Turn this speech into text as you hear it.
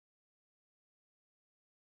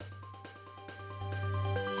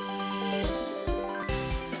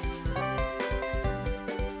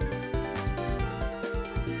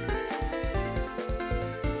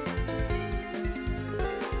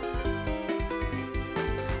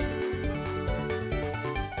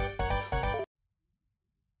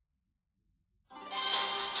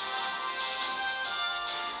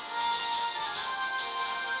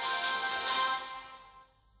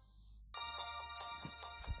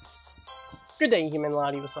Good day, human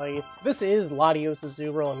Latiosites. This is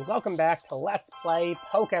LatiosAzurill, and welcome back to Let's Play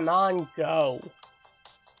Pokemon Go.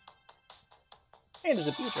 Hey, there's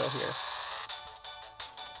a Beedrill here.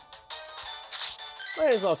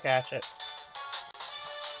 Might as well catch it.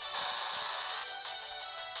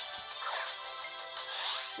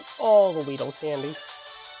 All the Weedle candy.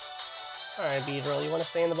 Alright, Beedrill, you want to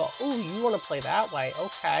stay in the ball? Ooh, you want to play that way.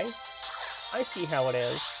 Okay. I see how it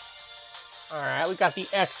is. Alright, we got the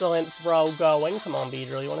excellent throw going. Come on,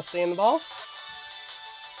 Beedrill, you want to stay in the ball?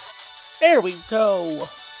 There we go!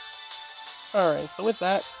 Alright, so with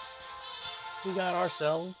that, we got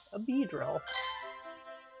ourselves a Beedrill.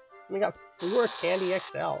 We got 4 Candy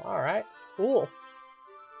XL. Alright, cool.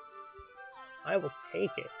 I will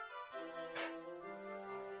take it.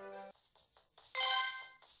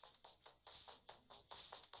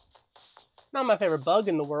 Not my favorite bug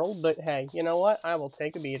in the world, but hey, you know what? I will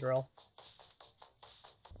take a Beedrill.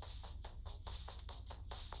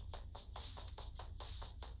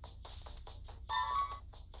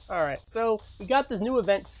 Alright, so we got this new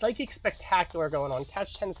event, Psychic Spectacular, going on.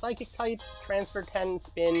 Catch 10 Psychic types, transfer 10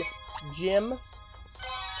 spin Gym.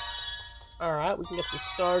 Alright, we can get the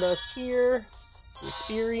Stardust here, the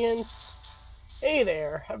experience. Hey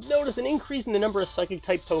there! I've noticed an increase in the number of Psychic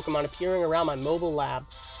type Pokemon appearing around my mobile lab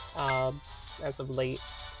as of late.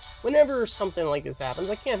 Whenever something like this happens,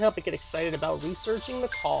 I can't help but get excited about researching the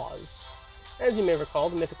cause. As you may recall,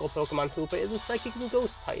 the mythical Pokemon Hoopa is a Psychic and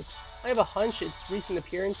Ghost type. I have a hunch its recent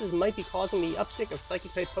appearances might be causing the uptick of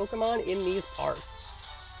Psychic-type Pokemon in these parts.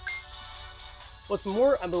 What's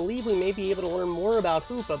more, I believe we may be able to learn more about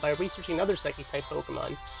Hoopa by researching other Psychic-type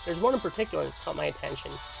Pokemon. There's one in particular that's caught my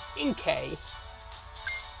attention. Inkay.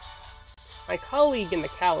 My colleague in the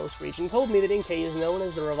Kalos region told me that Inkay is known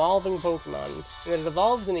as the Revolving Pokemon, and that it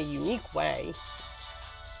evolves in a unique way.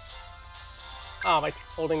 By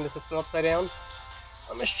holding the system upside down?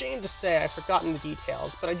 I'm ashamed to say I've forgotten the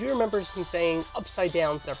details, but I do remember him saying upside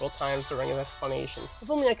down several times during his explanation.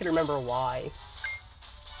 If only I could remember why.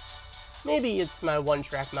 Maybe it's my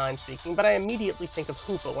one-track mind speaking, but I immediately think of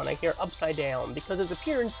Hoopa when I hear upside down, because his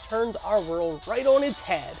appearance turned our world right on its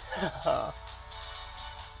head. I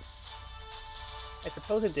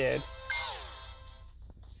suppose it did.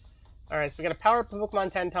 Alright, so we gotta power up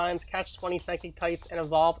Pokemon 10 times, catch 20 Psychic types, and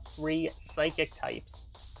evolve 3 Psychic types.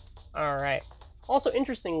 Alright. Also,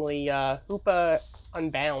 interestingly, Hoopa,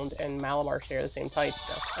 Unbound, and Malamar share the same type,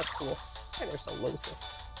 so that's cool. And there's a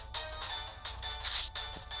Losis.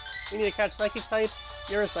 We need to catch Psychic types?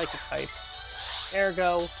 You're a Psychic type.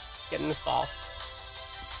 Ergo, get in this ball.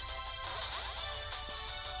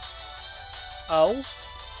 Oh?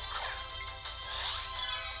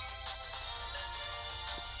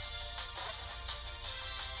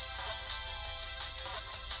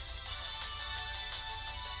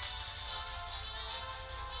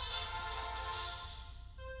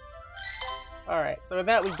 Alright, so with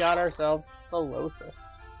that we got ourselves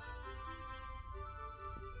Solosis.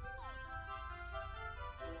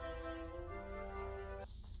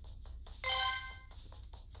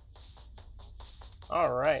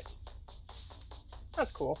 Alright.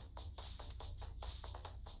 That's cool.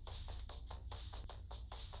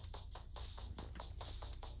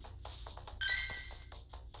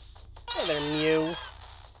 Hey there, Mew.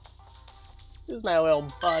 Who's my little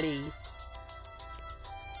buddy?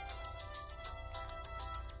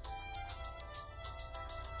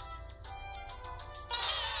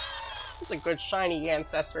 He's a good shiny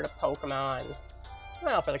ancestor to Pokemon.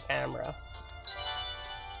 Smile for the camera.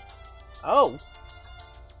 Oh!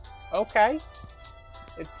 Okay.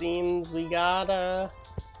 It seems we got a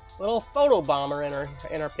little photo bomber in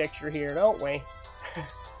our picture here, don't we?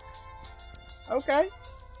 Okay.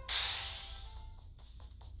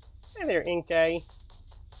 Hey there, Inkay.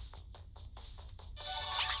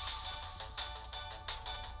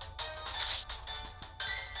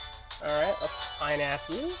 Alright, let's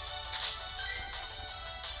pineapple you.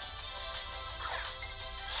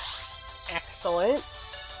 Excellent.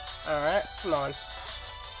 Alright, come on.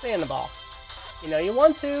 Stay in the ball. You know you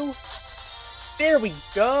want to. There we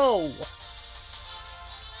go!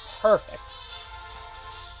 Perfect.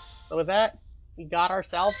 So with that, we got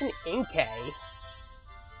ourselves an Inkay.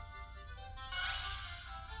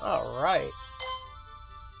 Alright.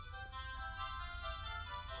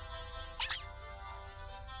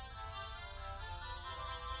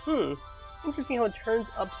 Interesting how it turns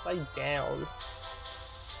upside down.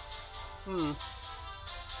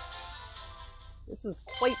 This is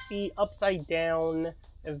quite the upside down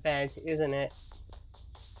event, isn't it?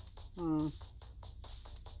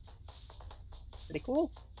 Pretty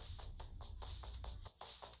cool.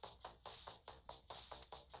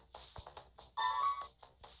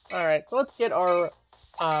 Alright, so let's get our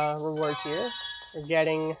rewards here. We're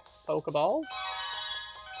getting Pokeballs,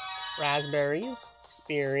 raspberries,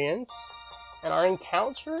 experience, and our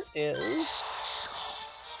encounter is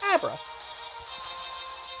Abra.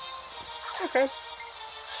 Okay.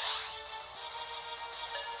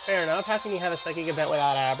 Fair enough. How can you have a psychic event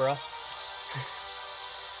without Abra?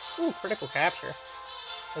 Ooh, critical capture.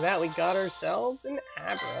 For that, we got ourselves an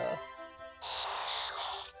Abra.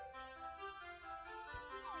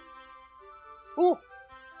 Ooh!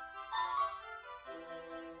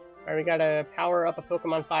 Alright, we gotta power up a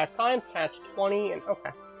Pokemon 5 times, catch 20, and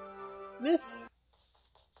okay. This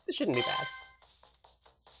shouldn't be bad.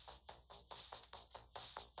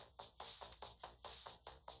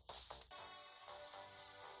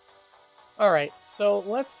 Alright, so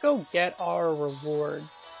let's go get our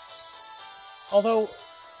rewards. Although,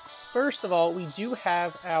 first of all, we do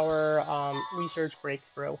have our research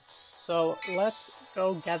breakthrough. So let's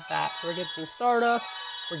go get that. So we're getting some Stardust,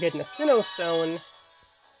 we're getting a Sinnoh Stone,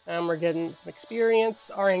 and we're getting some experience.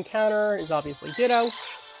 Our encounter is obviously Ditto.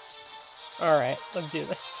 Alright, let's do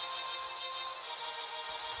this.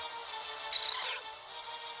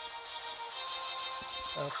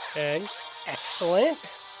 Okay, excellent.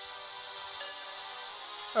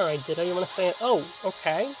 Alright, Ditto, you want to stay? Oh,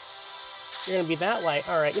 okay. You're gonna be that way.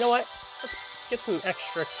 Alright, you know what? Let's get some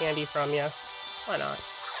extra candy from you. Why not?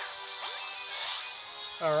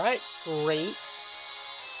 Alright, great.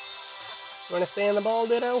 You want to stay in the ball,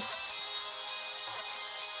 Ditto?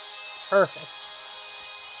 Perfect.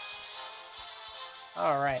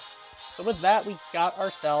 Alright. So with that, we got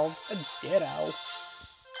ourselves a Ditto.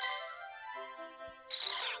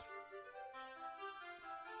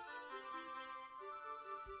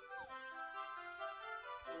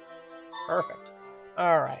 Perfect.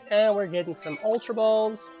 Alright, and we're getting some Ultra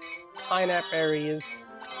Balls, Pineapple Berries,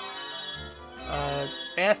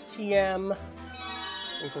 Fast TM,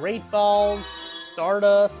 some Great Balls,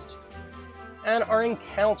 Stardust, and our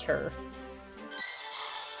encounter,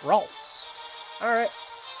 Ralts. Alright.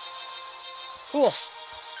 Cool.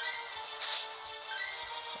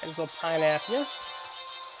 There's a little Pineapple. Yeah.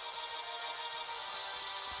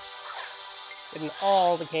 Getting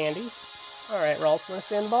all the candy. Alright, Ralts, you want to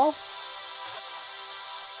stay in the ball?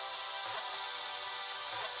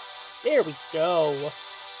 There we go.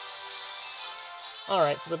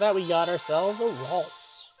 Alright, so with that we got ourselves a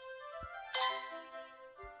Ralts.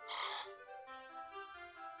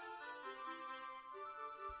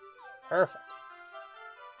 Perfect.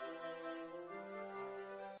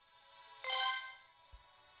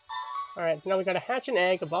 Alright, so now we gotta hatch an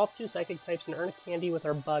egg, evolve 2 psychic types, and earn a candy with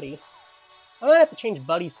our buddy. I might have to change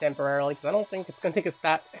buddies temporarily, because I don't think it's gonna take us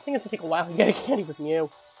that... I think it's gonna take a while to get a candy with Mew.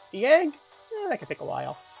 The egg? That could take a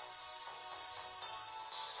while.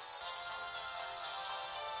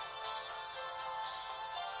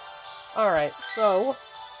 Alright, so...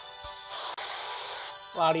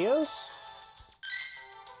 Latios.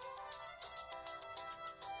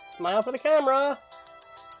 Smile for the camera!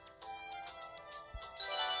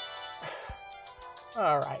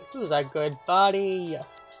 Alright, who's a good buddy?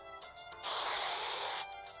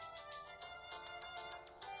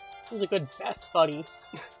 Who's a good best buddy?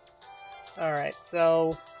 Alright,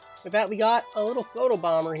 so... With that, we got a little photo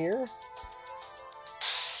bomber here.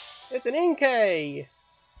 It's an Inkay!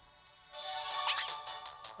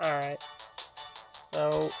 Alright.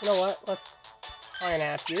 So, you know what? Let's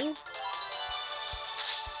Pineapple you.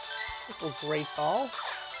 Just a Great Ball.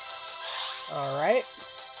 Alright.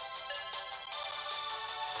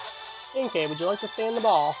 Inkay, would you like to stay in the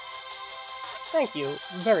ball? Thank you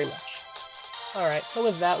very much. Alright, so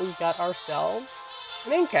with that, we've got ourselves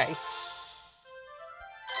an Inkay.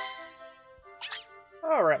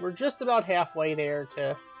 Alright, we're just about halfway there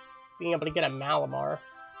to being able to get a Malamar.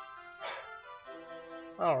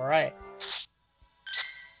 Alright.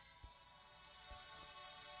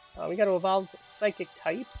 We gotta evolve Psychic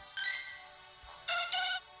types.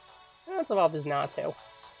 Let's evolve this Nato.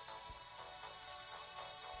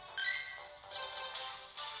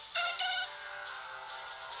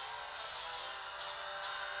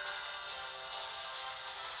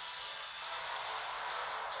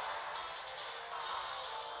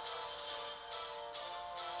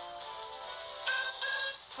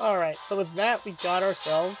 Alright, so with that, we got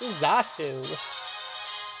ourselves a Xatu.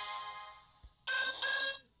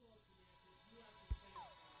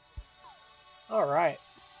 Alright.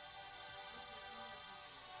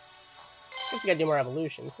 Guess we gotta do more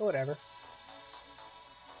evolutions, but whatever.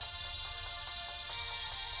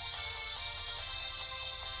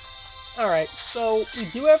 Alright, so we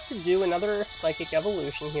do have to do another Psychic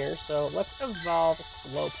evolution here, so let's evolve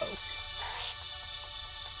Slowpoke.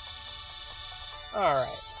 Alright.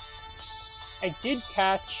 I did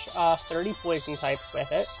catch 30 poison types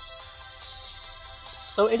with it.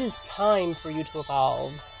 So it is time for you to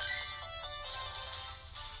evolve.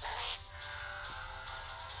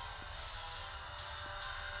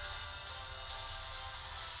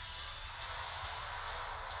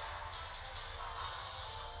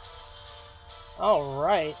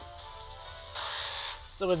 Alright.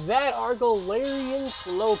 So with that, our Galarian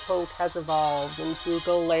Slowpoke has evolved into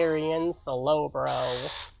Galarian Slowbro.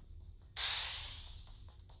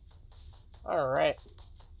 Alright.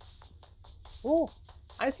 Ooh,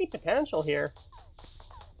 I see potential here.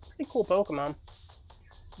 It's a pretty cool Pokemon.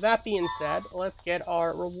 That being said, let's get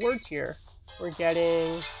our rewards here. We're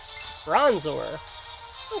getting Bronzor.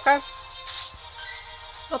 Okay.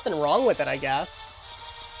 Nothing wrong with it, I guess.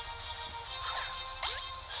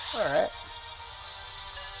 Alright.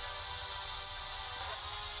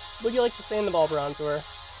 Would you like to stay in the ball, Bronzor?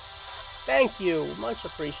 Thank you! Much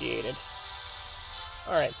appreciated.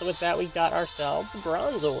 Alright, so with that we got ourselves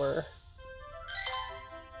Bronzor.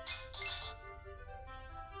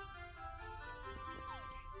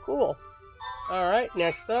 Cool. Alright,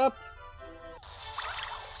 next up...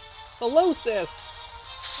 Solosis!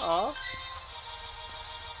 Aw.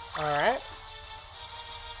 Alright.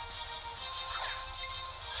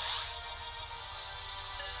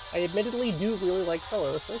 I admittedly do really like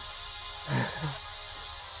Solosis.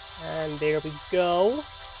 And there we go.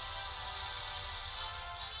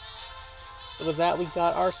 So with that, we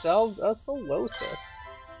got ourselves a Solosis.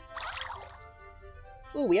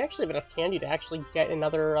 Ooh, we actually have enough candy to actually get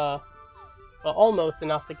another, well, almost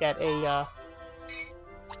enough to get a,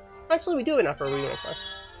 Actually, we do enough for a remake quest.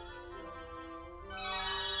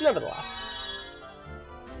 Nevertheless.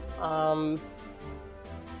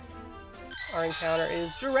 Our encounter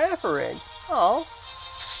is Girafarig. Oh.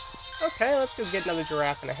 Okay, let's go get another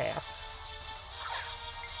giraffe and a half.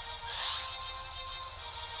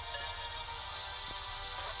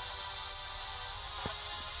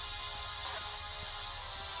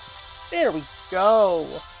 There we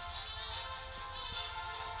go!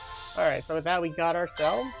 Alright, so with that we got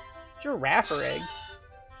ourselves Girafarig.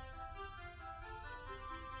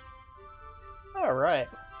 Alright.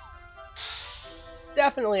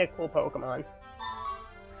 Definitely a cool Pokemon.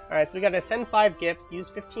 Alright, so we gotta send 5 gifts, use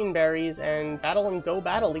 15 berries, and battle and go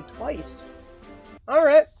Battle League twice.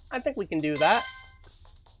 Alright, I think we can do that.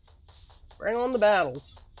 Bring on the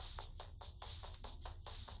battles.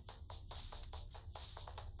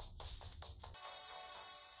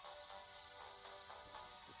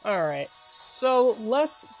 Alright, so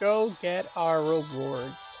let's go get our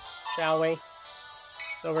rewards, shall we?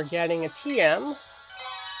 So we're getting a TM,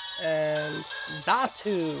 and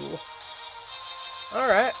Xatu.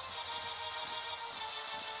 Alright.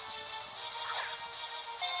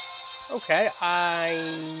 Okay,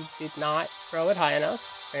 I did not throw it high enough.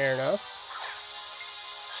 Fair enough.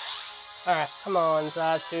 Alright, come on,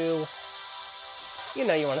 Xatu. You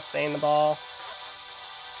know you want to stay in the ball.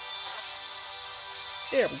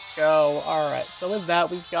 There we go. Alright, so with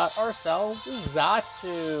that, we got ourselves a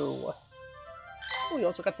Xatu. Ooh, we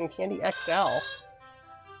also got some Candy XL.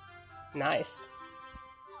 Nice.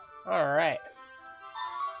 Alright.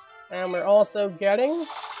 And we're also getting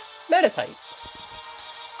Meditite.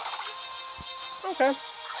 Okay.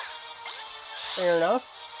 Fair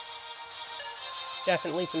enough.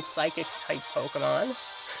 Definitely some Psychic-type Pokemon.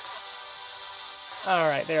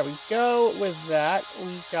 Alright, there we go. With that,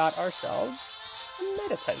 we got ourselves a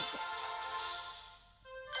Meditite.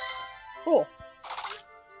 Cool.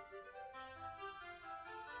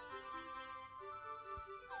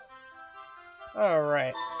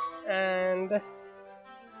 Alright. And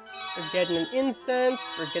we're getting an incense,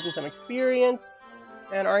 we're getting some experience,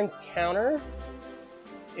 and our encounter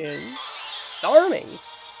is Starmie.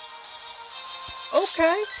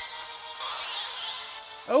 Okay.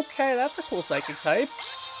 Okay, that's a cool Psychic type.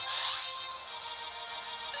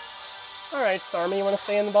 Alright, Starmie, you want to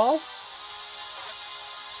stay in the ball?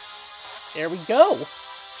 There we go!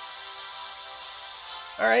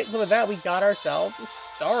 Alright, so with that, we got ourselves a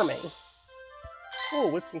Starmie. Ooh,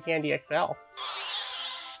 with some Candy XL.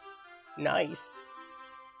 Nice.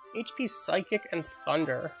 HP Psychic and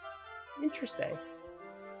Thunder. Interesting.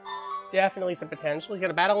 Definitely some potential. We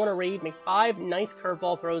got a battle in a raid, make 5 nice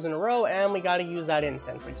curveball throws in a row, and we gotta use that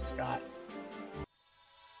incense we just got.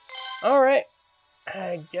 Alright.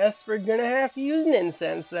 I guess we're gonna have to use an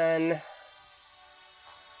incense then.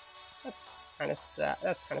 That's kinda sad.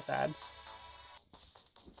 That's kinda sad.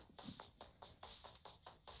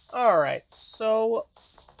 Alright, so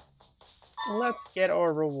let's get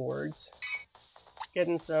our rewards.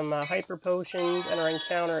 Getting some Hyper Potions, and our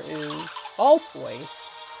encounter is Ball toy.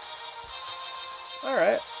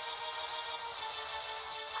 Alright.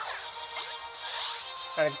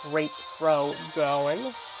 Got a great throw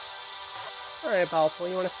going. Alright, ball toy,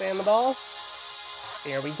 you want to stay on the ball?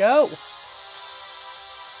 There we go.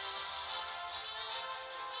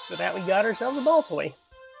 So that we got ourselves a ball toy.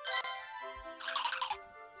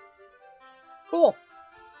 Cool.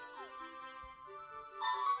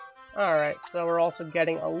 Alright, so we're also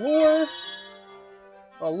getting a lure.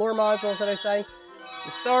 Well, lure module, should I say.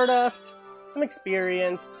 Some Stardust, some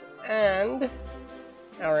experience, and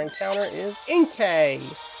our encounter is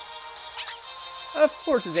Inkay. Of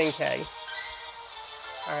course it's Inkay.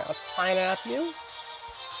 Alright, let's pineapple you.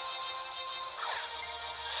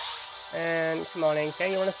 And come on,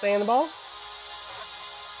 Inkay, you want to stay in the ball?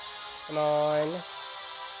 Come on.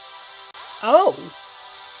 Oh!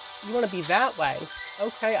 You want to be that way.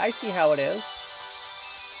 Okay, I see how it is.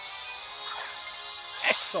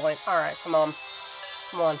 Excellent. Alright, come on.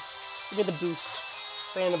 Come on. Give me the boost.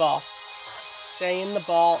 Stay in the ball. Stay in the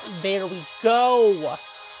ball. There we go!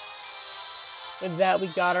 With that, we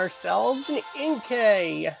got ourselves an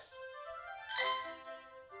Inkay.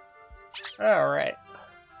 Alright.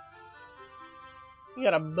 We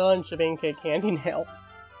got a bunch of Inkay candy now.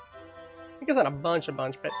 I guess not a bunch,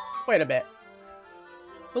 but quite a bit.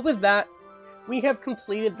 But with that, we have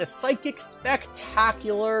completed the Psychic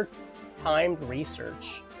Spectacular timed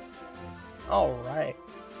research. Alright.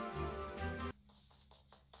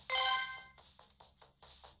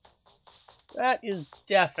 That is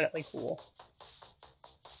definitely cool.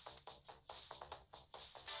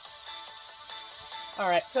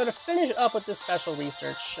 Alright, so to finish up with this special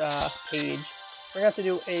research page, we're going to have to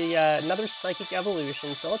do another Psychic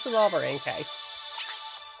Evolution, so let's evolve our Inkay.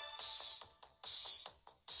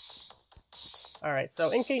 Alright, so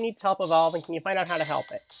Inkay needs help evolving. Can you find out how to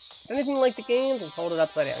help it? If it's anything like the games, let's hold it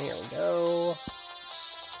upside down. Here we go.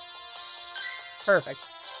 Perfect.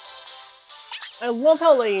 I love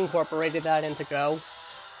how they incorporated that into Go.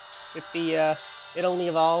 With the, it only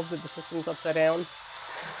evolves if the system's upside down.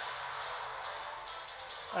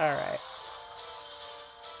 Alright.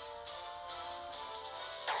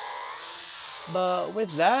 But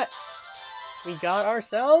with that, we got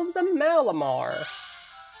ourselves a Malamar.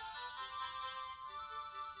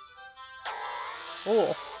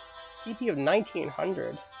 Cool. CP of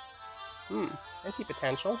 1900. I see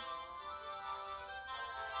potential.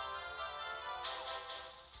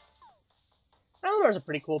 Malamar's a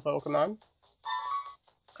pretty cool Pokemon.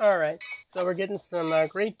 Alright, so we're getting some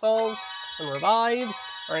Great Balls, some Revives.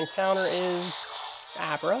 Our encounter is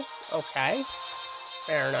Abra. Okay.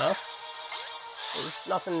 Fair enough. There's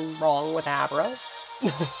nothing wrong with Abra.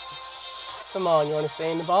 Come on, you want to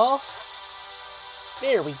stay in the ball?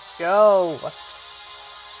 There we go.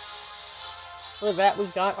 With that, we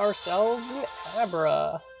got ourselves an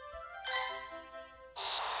Abra.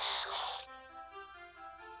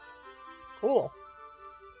 Cool.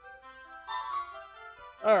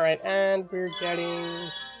 Alright, and we're getting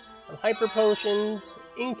some Hyper Potions,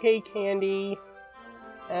 Inkay Candy,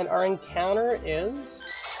 and our encounter is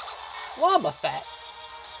Wobbuffet.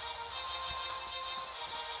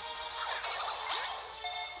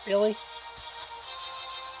 Really?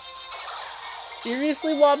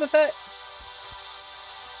 Seriously, Wobbuffet?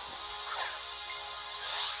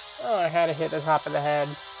 Oh, I had to hit the top of the head.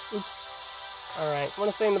 Oops. Alright,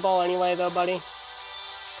 want to stay in the ball anyway, though, buddy?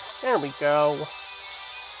 There we go.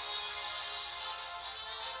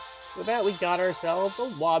 With that, we got ourselves a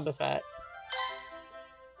Wobbuffet.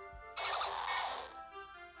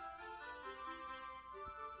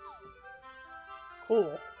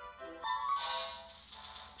 Cool.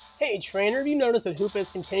 Hey, trainer, have you noticed that Hoopa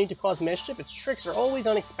has continued to cause mischief? Its tricks are always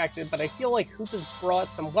unexpected, but I feel like Hoopa's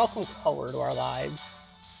brought some welcome color to our lives.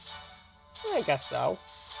 I guess so.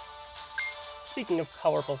 Speaking of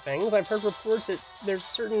colorful things, I've heard reports that there's a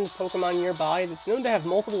certain Pokemon nearby that's known to have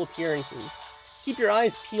multiple appearances. Keep your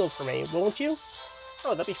eyes peeled for me, won't you?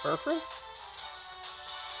 Oh, that'd be Furfrou?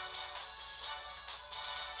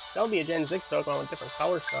 That would be a Gen 6 Pokemon with different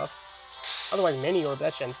color stuff. Otherwise, Miniorb,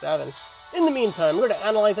 that's Gen 7. In the meantime, we're going to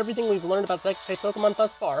analyze everything we've learned about Psychic-type Pokemon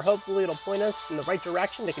thus far. Hopefully it'll point us in the right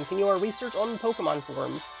direction to continue our research on the Pokemon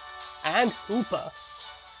forums. And Hoopa.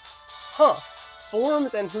 Huh.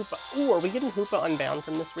 Forums and Hoopa. Ooh, are we getting Hoopa Unbound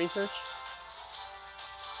from this research?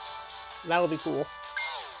 That would be cool.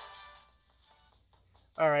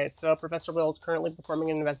 Alright, so Professor Will is currently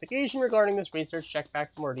performing an investigation regarding this research. Check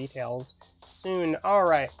back for more details soon.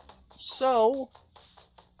 Alright, so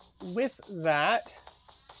with that,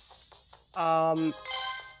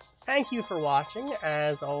 thank you for watching.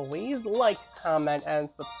 As always, like, comment,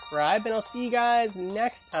 and subscribe, and I'll see you guys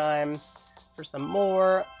next time for some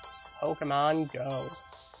more Pokemon Go.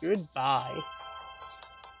 Goodbye.